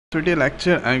Today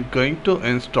lecture I am going to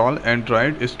install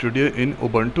Android Studio in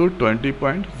Ubuntu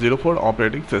 20.04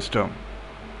 operating system.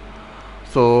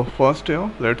 So first here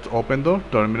let's open the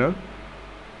terminal.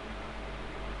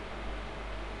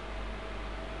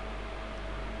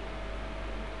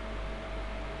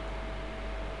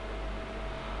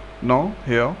 Now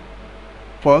here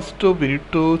first we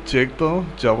need to check the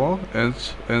Java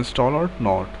is installed or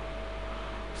not.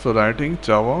 So writing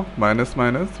Java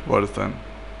 --version.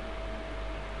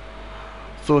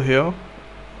 So here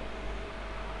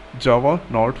Java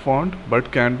not found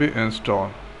but can be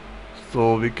installed.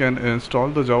 So we can install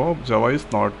the Java is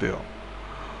not there.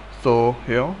 So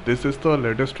here this is the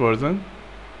latest version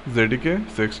JDK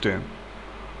 16.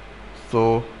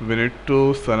 So we need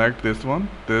to select this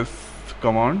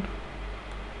command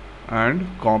and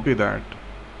copy that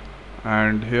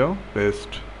and here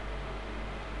paste.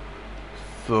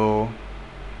 So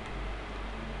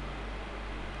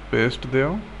paste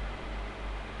there.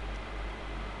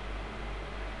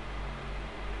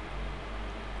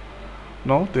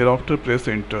 Now thereafter press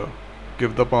enter.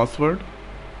 Give the password.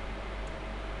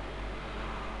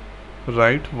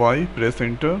 Write Y, press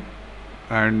enter,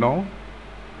 and now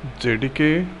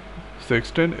JDK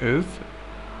 16 is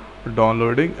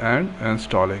downloading and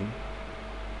installing.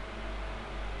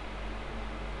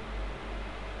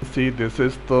 See, this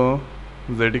is the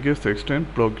JDK 16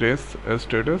 progress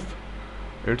status.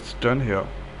 It's done here.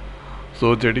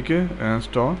 So JDK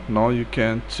install. Now you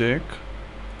can check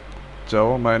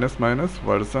Java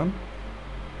 --version.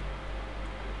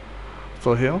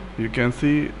 So here you can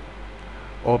see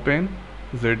open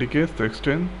JDK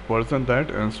 16 version that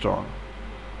install.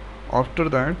 After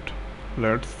that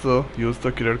let's use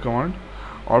the clear command.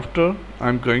 After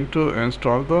I'm going to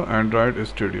install the Android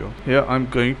Studio. Here I'm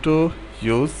going to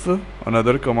use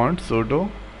another command, sudo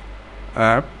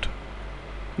apt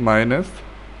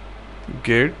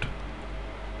 -get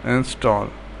install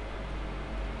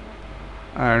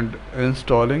and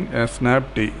installing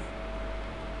snapd.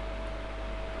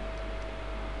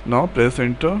 Now press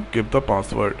enter, give the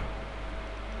password.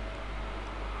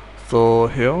 So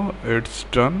here it's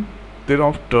done.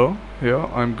 Thereafter here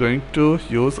I'm going to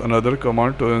use another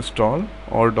command to install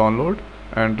or download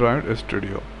Android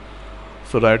Studio.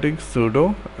 So writing sudo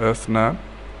snap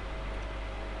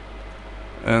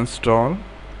install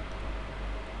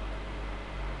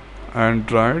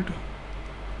Android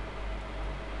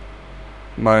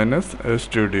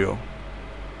 -studio.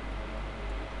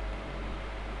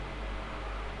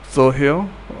 So here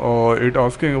it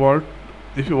asking about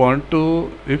if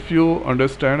you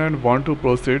understand and want to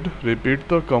proceed, repeat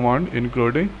the command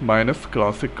including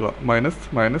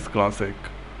 -classic.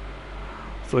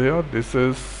 So here this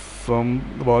is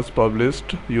was published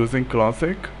using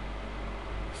classic.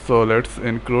 So let's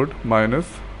include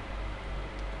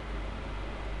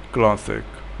 -classic.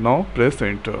 Now press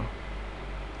enter.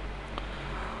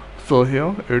 So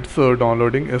here it's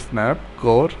downloading a snap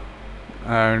core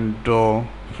and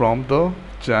from the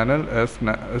channel as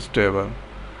stable,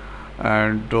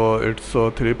 and it's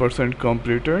 3%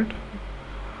 completed.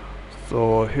 So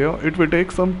here it will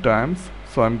take some time,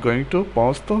 so I'm going to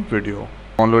pause the video.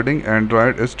 Downloading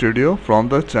Android Studio from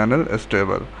the channel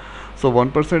stable. So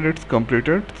 1% it's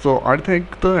completed. So I think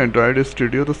the Android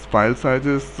Studio, the file size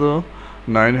is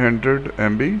 900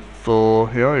 MB. So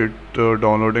here it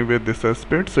downloading with this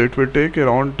speed, so it will take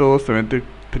around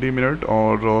 73 minutes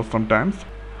or sometimes.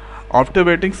 After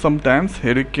waiting some times,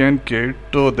 here you can get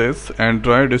to this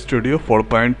Android Studio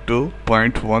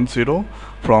 4.2.10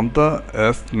 from the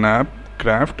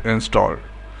Snapcraft install.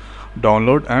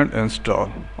 Download and install.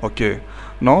 Okay,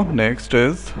 now next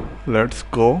is let's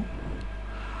go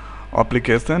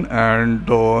application, and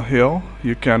here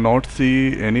you cannot see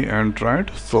any Android,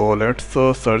 so let's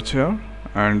search here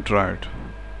Android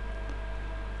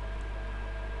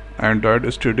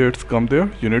Studio. It's come there.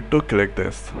 You need to click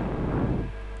this.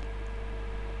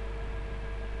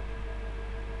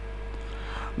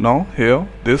 Now here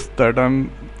this that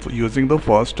I'm using the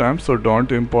first time, so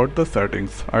don't import the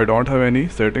settings. I don't have any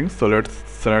settings, so let's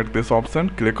select this option,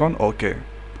 click on OK.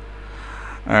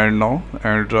 And now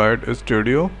Android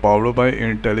Studio powered by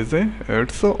IntelliJ,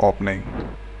 it's opening.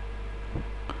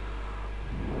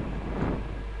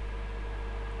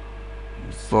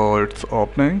 So it's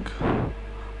opening.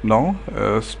 Now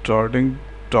starting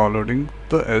downloading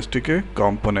the SDK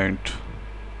component.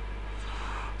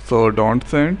 So don't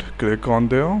send, click on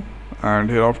there,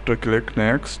 and hereafter click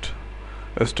next,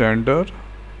 standard,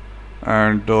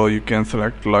 and you can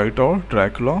select light or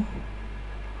Dracula,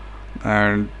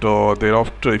 and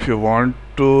thereafter if you want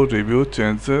to review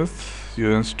changes,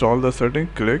 you install the setting,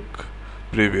 click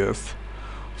previous.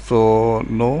 So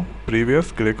no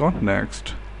previous, click on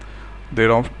next.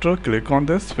 Thereafter click on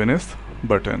this finish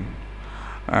button,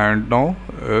 and now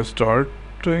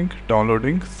starting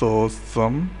downloading. So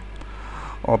some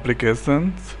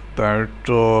applications that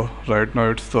right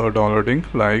now it's downloading,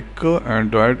 like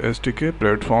Android SDK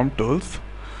platform tools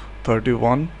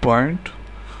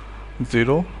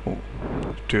 31.02.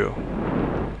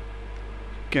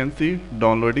 Can see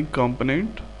downloading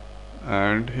component,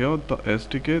 and here the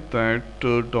SDK that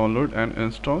download and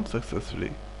install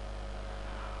successfully.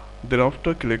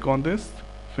 Thereafter click on this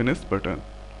finish button,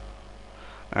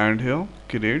 and here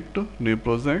create new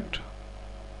project,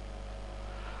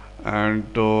 and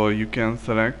you can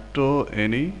select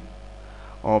any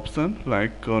option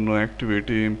like no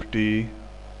activity, empty,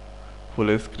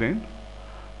 full screen,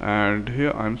 and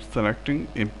here I'm selecting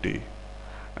empty.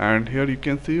 And here you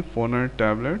can see phone and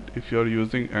tablet. If you are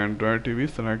using Android TV,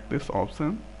 select this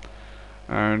option,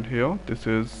 and here this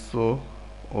is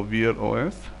Wear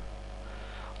OS.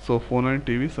 So phone and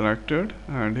TV selected,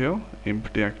 and here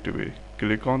empty activity.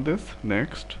 Click on this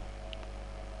next,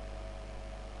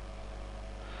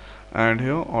 and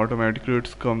here automatically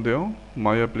it's come there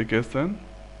my application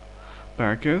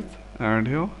package, and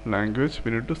here language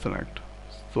we need to select.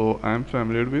 So I am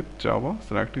familiar with Java,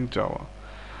 selecting Java.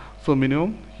 So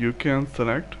minimum you can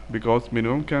select, because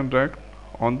minimum can run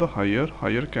on the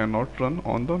higher cannot run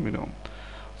on the minimum.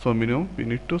 So minimum we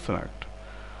need to select.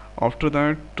 After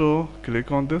that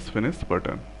click on this finish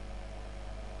button.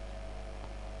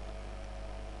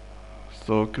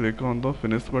 So click on the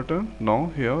finish button.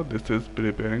 Now here this is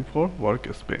preparing for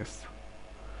workspace,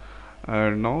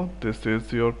 and now this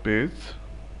is your page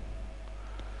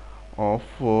of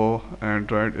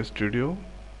Android Studio,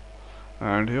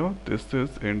 and here this is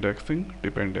indexing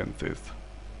dependencies.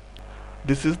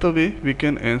 This is the way we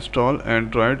can install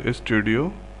Android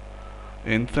Studio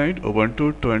inside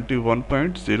Ubuntu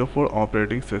 21.04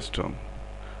 operating system.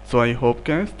 So I hope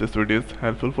guys this video is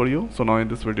helpful for you. So now in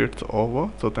this video it's over.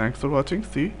 So thanks for watching.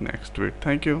 See you next week.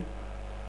 Thank you.